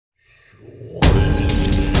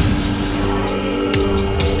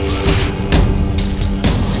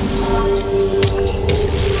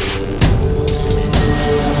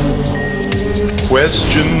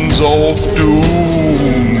Questions of Doom.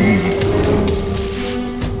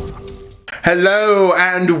 Hello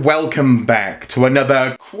and welcome back to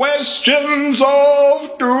another Questions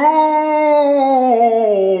of Doom!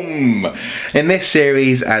 In this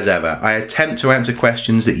series, as ever, I attempt to answer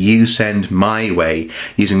questions that you send my way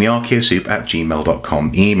using the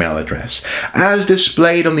archaeosoup@gmail.com email address, as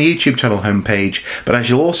displayed on the YouTube channel homepage, but as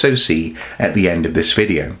you'll also see at the end of this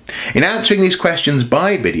video. In answering these questions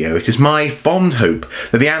by video, it is my fond hope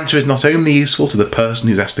that the answer is not only useful to the person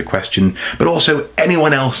who's asked the question, but also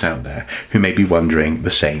anyone else out there who may be wondering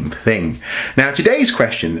the same thing. Now, today's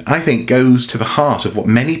question, I think, goes to the heart of what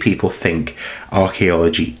many people think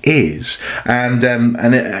archaeology is, and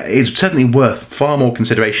it's certainly worth far more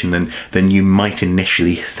consideration than you might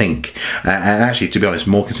initially think, and actually, to be honest,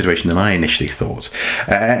 more consideration than I initially thought.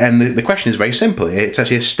 And the question is very simple. It's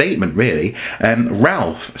actually a statement, really.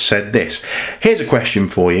 Ralph said this: here's a question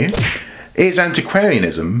for you. Is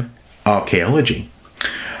antiquarianism archaeology?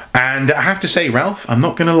 And I have to say, Ralph, I'm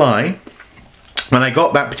not going to lie, when I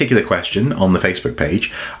got that particular question on the Facebook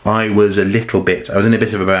page, I was in a bit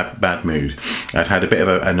of a bad mood. I'd had a bit of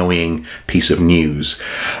an annoying piece of news,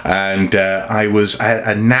 and I was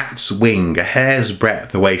a gnat's wing, a hair's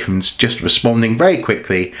breadth away from just responding very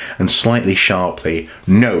quickly and slightly sharply,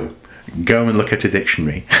 no. Go and look at a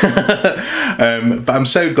dictionary. But I'm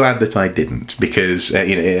so glad that I didn't, because I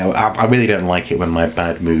really don't like it when my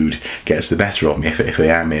bad mood gets the better of me, if I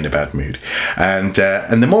am in a bad mood. And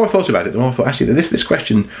the more I thought about it, the more I thought actually that this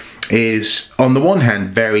question is, on the one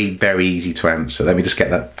hand, very, very easy to answer. Let me just get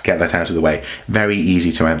that out of the way. Very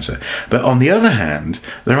easy to answer. But on the other hand,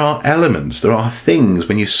 there are elements, there are things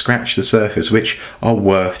when you scratch the surface which are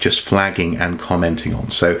worth just flagging and commenting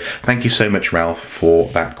on. So thank you so much, Ralph, for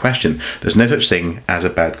that question. There's no such thing as a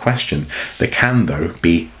bad question. There can, though,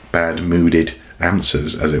 be bad-mooded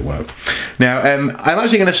answers, as it were. Now, I'm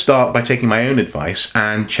actually going to start by taking my own advice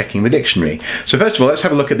and checking the dictionary. So first of all, let's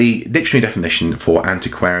have a look at the dictionary definition for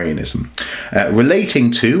antiquarianism.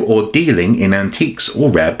 Relating to or dealing in antiques or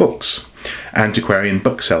rare books. Antiquarian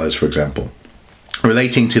booksellers, for example.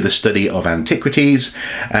 Relating to the study of antiquities,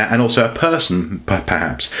 and also a person,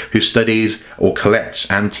 perhaps, who studies or collects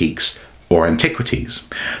antiques or antiquities.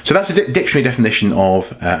 So that's a dictionary definition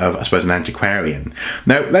of, I suppose, an antiquarian.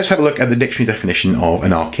 Now, let's have a look at the dictionary definition of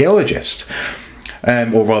an archaeologist,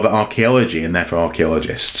 or rather archaeology, and therefore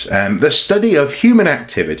archaeologists. The study of human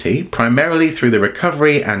activity, primarily through the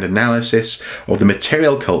recovery and analysis of the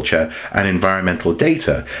material culture and environmental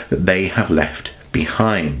data that they have left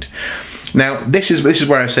behind. Now, this is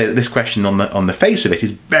where I say that this question on the face of it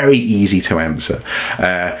is very easy to answer.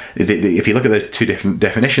 If you look at the two different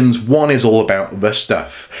definitions, one is all about the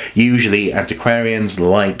stuff. Usually antiquarians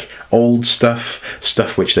like old stuff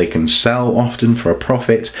which they can sell often for a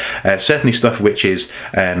profit, certainly stuff which is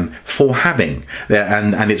for having,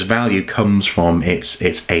 and its value comes from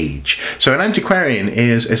its age. So an antiquarian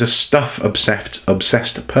is a stuff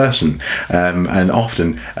obsessed person, and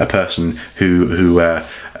often a person who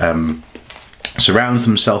surrounds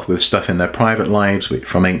themselves with stuff in their private lives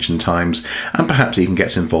from ancient times, and perhaps even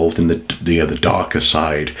gets involved in the darker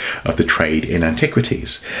side of the trade in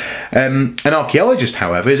antiquities. An archaeologist,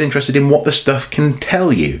 however, is interested in what the stuff can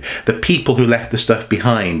tell you, the people who left the stuff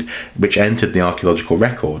behind which entered the archaeological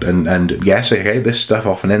record. And yes, okay, this stuff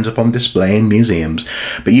often ends up on display in museums,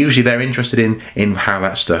 but usually they're interested in how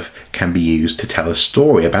that stuff can be used to tell a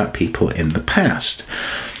story about people in the past.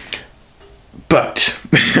 But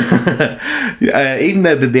even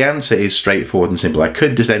though the answer is straightforward and simple, I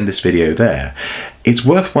could just end this video there. It's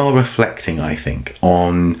worthwhile reflecting, I think,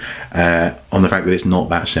 on the fact that it's not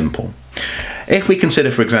that simple. If we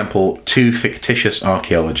consider, for example, two fictitious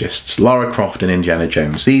archaeologists, Lara Croft and Indiana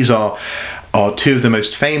Jones, these are two of the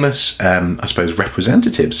most famous, I suppose,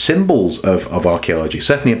 representatives, symbols of archaeology,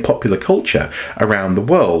 certainly in popular culture around the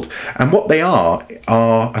world. And what they are,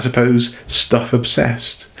 I suppose, stuff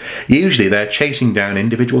obsessed. Usually they're chasing down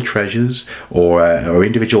individual treasures or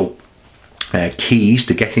individual keys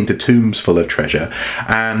to get into tombs full of treasure.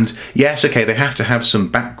 And yes, okay, they have to have some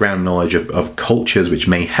background knowledge of cultures which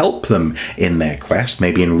may help them in their quest,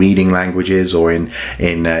 maybe in reading languages or in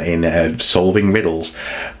solving riddles,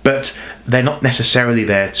 but they're not necessarily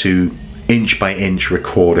there to inch by inch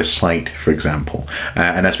record a site, for example.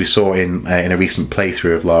 And as we saw in a recent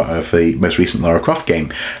playthrough of the most recent Lara Croft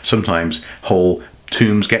game, sometimes whole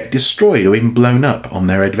tombs get destroyed or even blown up on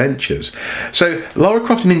their adventures. So Lara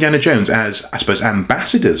Croft and Indiana Jones, as I suppose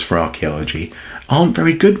ambassadors for archaeology, aren't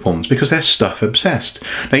very good ones because they're stuff obsessed.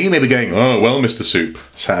 Now you may be going, oh well, Mr. Soup,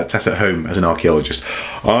 sat at home as an archaeologist,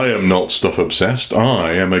 I am not stuff obsessed,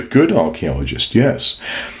 I am a good archaeologist, yes.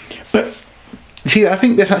 But See, I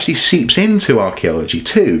think this actually seeps into archaeology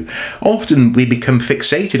too. Often we become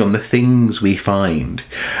fixated on the things we find.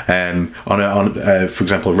 For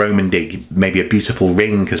example, a Roman dig, maybe a beautiful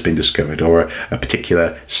ring has been discovered, or a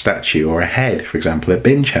particular statue, or a head, for example, at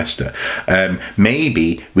Binchester.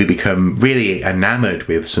 Maybe we become really enamoured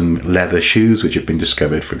with some leather shoes which have been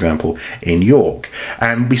discovered, for example, in York.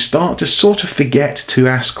 And we start to sort of forget to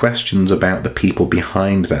ask questions about the people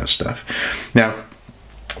behind that stuff. Now,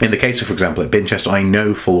 in the case of, for example, at Binchester, I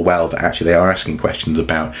know full well that actually they are asking questions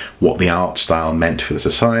about what the art style meant for the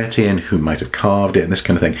society and who might have carved it and this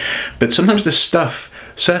kind of thing. But sometimes the stuff,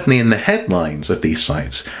 certainly in the headlines of these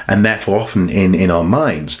sites, and therefore often in our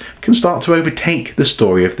minds, can start to overtake the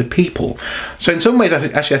story of the people. So in some ways,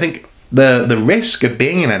 I think the risk of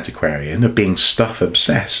being an antiquarian, of being stuff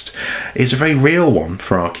obsessed, is a very real one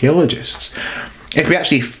for archaeologists. If we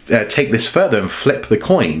actually take this further and flip the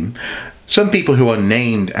coin, some people who are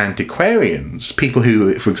named antiquarians, people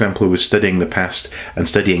who, for example, were studying the past and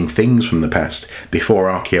studying things from the past before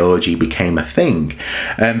archaeology became a thing.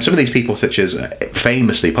 Some of these people, such as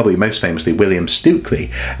famously, probably most famously, William Stukeley,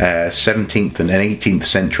 17th and 18th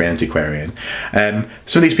century antiquarian. Some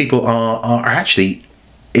of these people are actually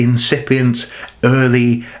incipient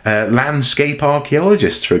early landscape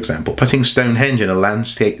archaeologists, for example, putting Stonehenge in a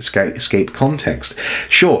landscape context.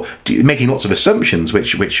 Sure, making lots of assumptions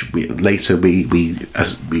which later we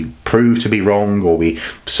prove to be wrong, or we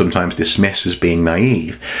sometimes dismiss as being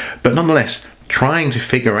naive, but nonetheless trying to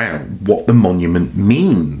figure out what the monument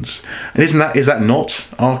means. And is that not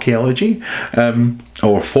archaeology,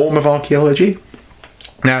 or a form of archaeology?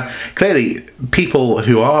 Now, clearly, people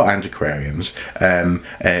who are antiquarians,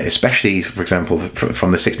 especially, for example,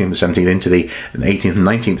 from the 16th and 17th into the 18th and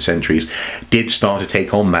 19th centuries, did start to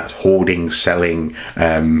take on that hoarding, selling,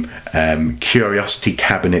 curiosity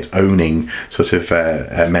cabinet owning sort of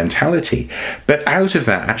mentality. But out of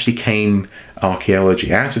that actually came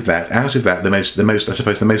archaeology. Out of that, the most I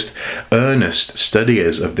suppose the most earnest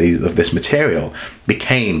studiers of this material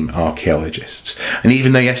became archaeologists. And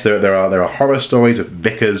even though, yes, there are horror stories of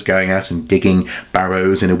vicars going out and digging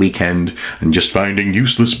barrows in a weekend and just finding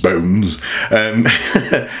useless bones,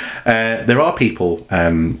 there are people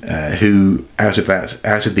who out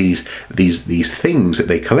of these things that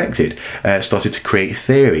they collected started to create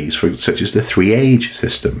theories, such as the Three Age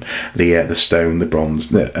system, the Stone, the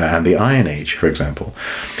Bronze, and the Iron Age, for example.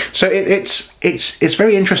 So it's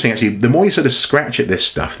very interesting, actually. The more you sort of scratch at this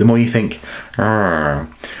stuff, the more you think,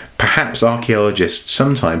 perhaps archaeologists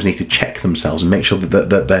sometimes need to check themselves and make sure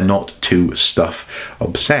that they're not too stuff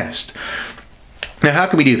obsessed. Now, how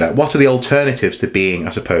can we do that? What are the alternatives to being,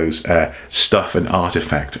 I suppose, stuff and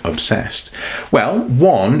artifact obsessed? Well,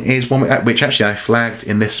 one is one which actually I flagged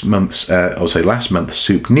in this month's, last month's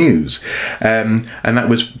Soup News, and that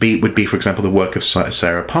would be, for example, the work of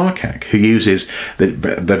Sarah Parcak, who uses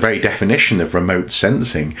the very definition of remote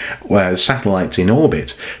sensing, satellites in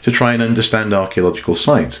orbit, to try and understand archaeological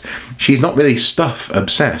sites. She's not really stuff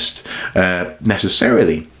obsessed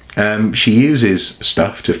necessarily. She uses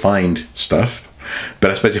stuff to find stuff.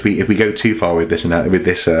 But I suppose if we go too far with this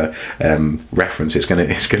reference, it's going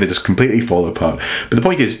to just completely fall apart. But the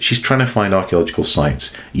point is, she's trying to find archaeological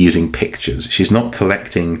sites using pictures. She's not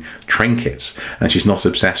collecting trinkets, and she's not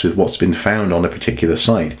obsessed with what's been found on a particular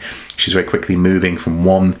site. She's very quickly moving from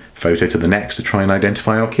one photo to the next to try and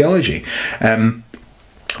identify archaeology.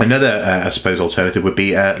 Another, I suppose, alternative would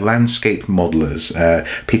be landscape modelers,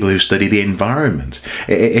 people who study the environment.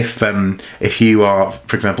 If you are,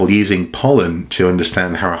 for example, using pollen to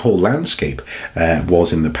understand how a whole landscape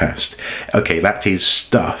was in the past, okay, that is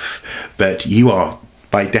stuff, but you are,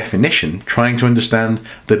 by definition, trying to understand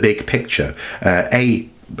the big picture. A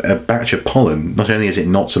batch of pollen, not only is it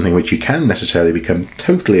not something which you can necessarily become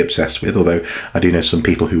totally obsessed with, although I do know some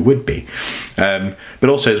people who would be, but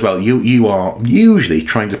also as well, you are usually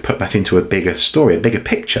trying to put that into a bigger story, a bigger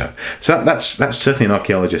picture. So that's certainly an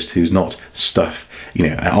archaeologist who's not stuff,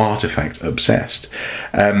 artifact obsessed.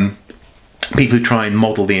 People who try and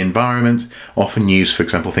model the environment often use, for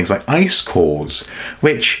example, things like ice cores,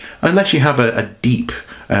 which, unless you have a deep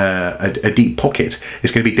pocket,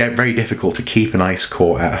 it's going to be very difficult to keep an ice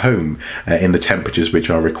core at home in the temperatures which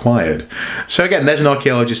are required. So again, there's an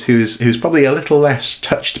archaeologist who's probably a little less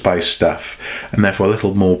touched by stuff, and therefore a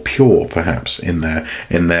little more pure, perhaps, in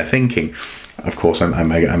their thinking. Of course,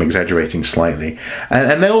 I'm exaggerating slightly.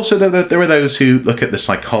 And then also there are those who look at the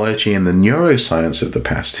psychology and the neuroscience of the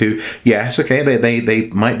past, who, yes, okay, they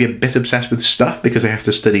might be a bit obsessed with stuff because they have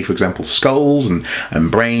to study, for example, skulls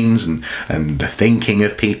and brains and the thinking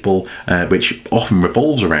of people, which often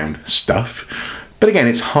revolves around stuff. But again,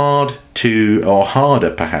 it's hard to, or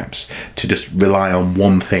harder perhaps, to just rely on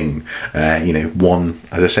one thing, you know, one,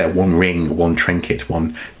 as I said, one ring, one trinket,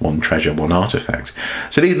 one treasure, one artifact.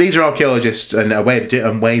 So these are archaeologists and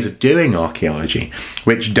ways of doing archaeology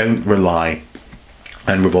which don't rely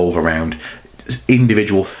and revolve around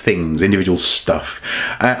individual things, individual stuff,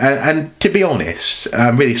 and to be honest,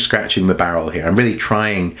 I'm really scratching the barrel here. I'm really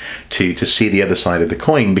trying to see the other side of the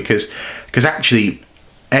coin, because actually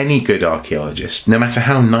any good archaeologist, no matter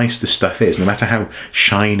how nice the stuff is, no matter how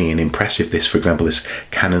shiny and impressive this, for example, this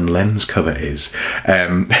Canon lens cover is,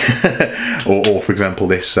 or for example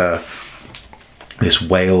this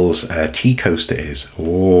Wales tea coaster is,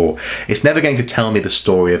 it's never going to tell me the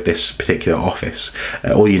story of this particular office.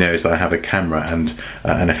 All you know is that I have a camera and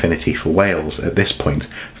an affinity for Wales at this point,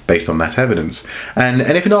 based on that evidence. And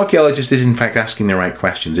if an archaeologist is in fact asking the right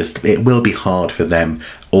questions, it will be hard for them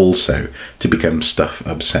also to become stuff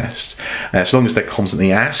obsessed. As long as they're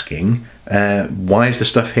constantly asking, why is the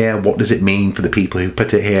stuff here? What does it mean for the people who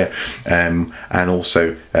put it here? And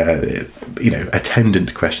also, you know,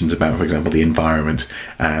 attendant questions about, for example, the environment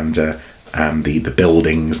and the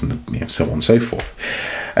buildings and you know, so on and so forth.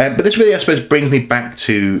 But this really, I suppose, brings me back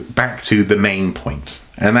to the main point.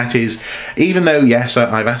 And that is, even though, yes,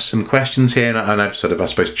 I've asked some questions here, and I've sort of, I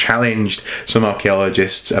suppose, challenged some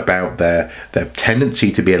archaeologists about their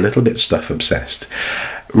tendency to be a little bit stuff obsessed,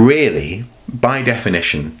 really, by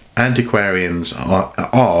definition, antiquarians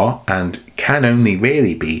are and can only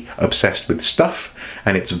really be obsessed with stuff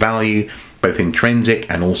and its value, both intrinsic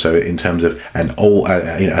and also in terms of an old,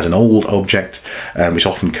 you know, as an old object, which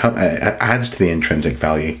often adds to the intrinsic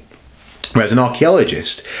value. Whereas an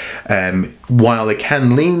archaeologist, while they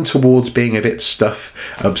can lean towards being a bit stuff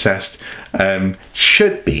obsessed,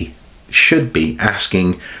 should be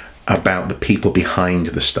asking about the people behind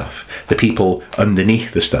the stuff, the people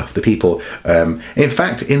underneath the stuff, the people, in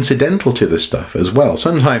fact, incidental to the stuff as well.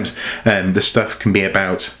 Sometimes the stuff can be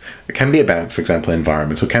about, for example,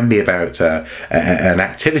 environment, or can be about an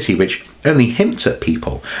activity which only hints at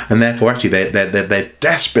people, and therefore actually they're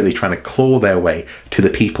desperately trying to claw their way to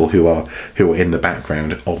the people who are in the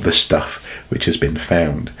background of the stuff which has been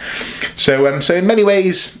found. So in many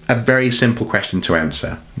ways, a very simple question to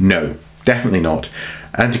answer. No, definitely not.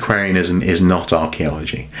 Antiquarianism is not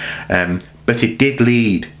archaeology, but it did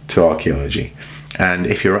lead to archaeology. And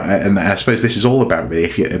and I suppose this is all about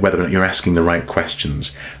really whether or not you're asking the right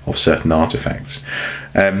questions of certain artifacts.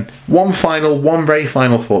 One very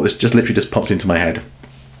final thought that's just literally just popped into my head.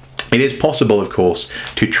 It is possible, of course,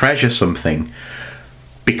 to treasure something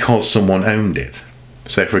because someone owned it.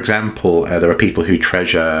 So, for example, there are people who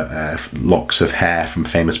treasure locks of hair from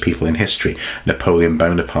famous people in history, Napoleon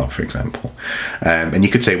Bonaparte, for example. And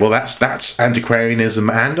you could say, well, that's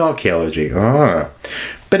antiquarianism and archaeology.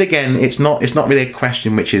 But again, it's not really a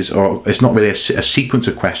question which is, or it's not really a sequence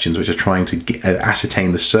of questions which are trying to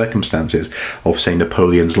ascertain the circumstances of, say,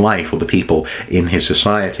 Napoleon's life or the people in his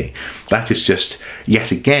society. That is just,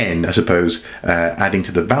 yet again, I suppose, adding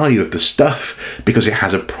to the value of the stuff because it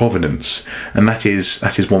has a provenance, and that is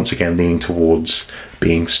once again leaning towards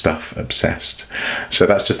being stuff obsessed. So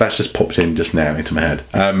that's just popped in just now into my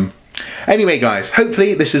head. Anyway, guys,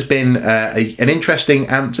 hopefully this has been an interesting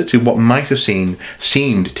answer to what might have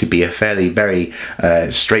seemed to be a very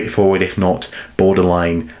straightforward, if not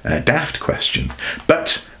borderline daft question.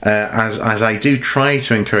 But as I do try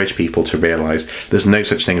to encourage people to realise there's no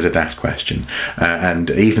such thing as a daft question, and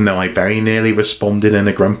even though I very nearly responded in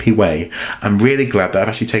a grumpy way, I'm really glad that I've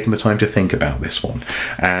actually taken the time to think about this one,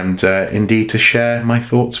 and indeed to share my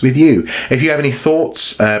thoughts with you. If you have any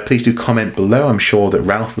thoughts, please do comment below. I'm sure that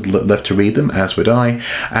Ralph would love to read them, as would I.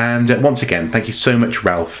 And once again, thank you so much,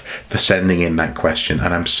 Ralph, for sending in that question,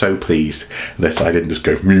 and I'm so pleased that I didn't just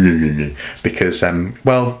go because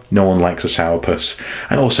well, no one likes a sourpuss,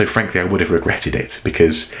 and also frankly I would have regretted it,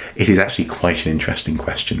 because it is actually quite an interesting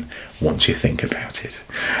question once you think about it.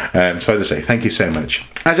 So as I say, thank you so much.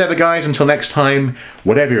 As ever, guys, until next time,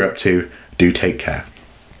 whatever you're up to, do take care.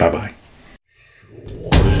 Bye bye.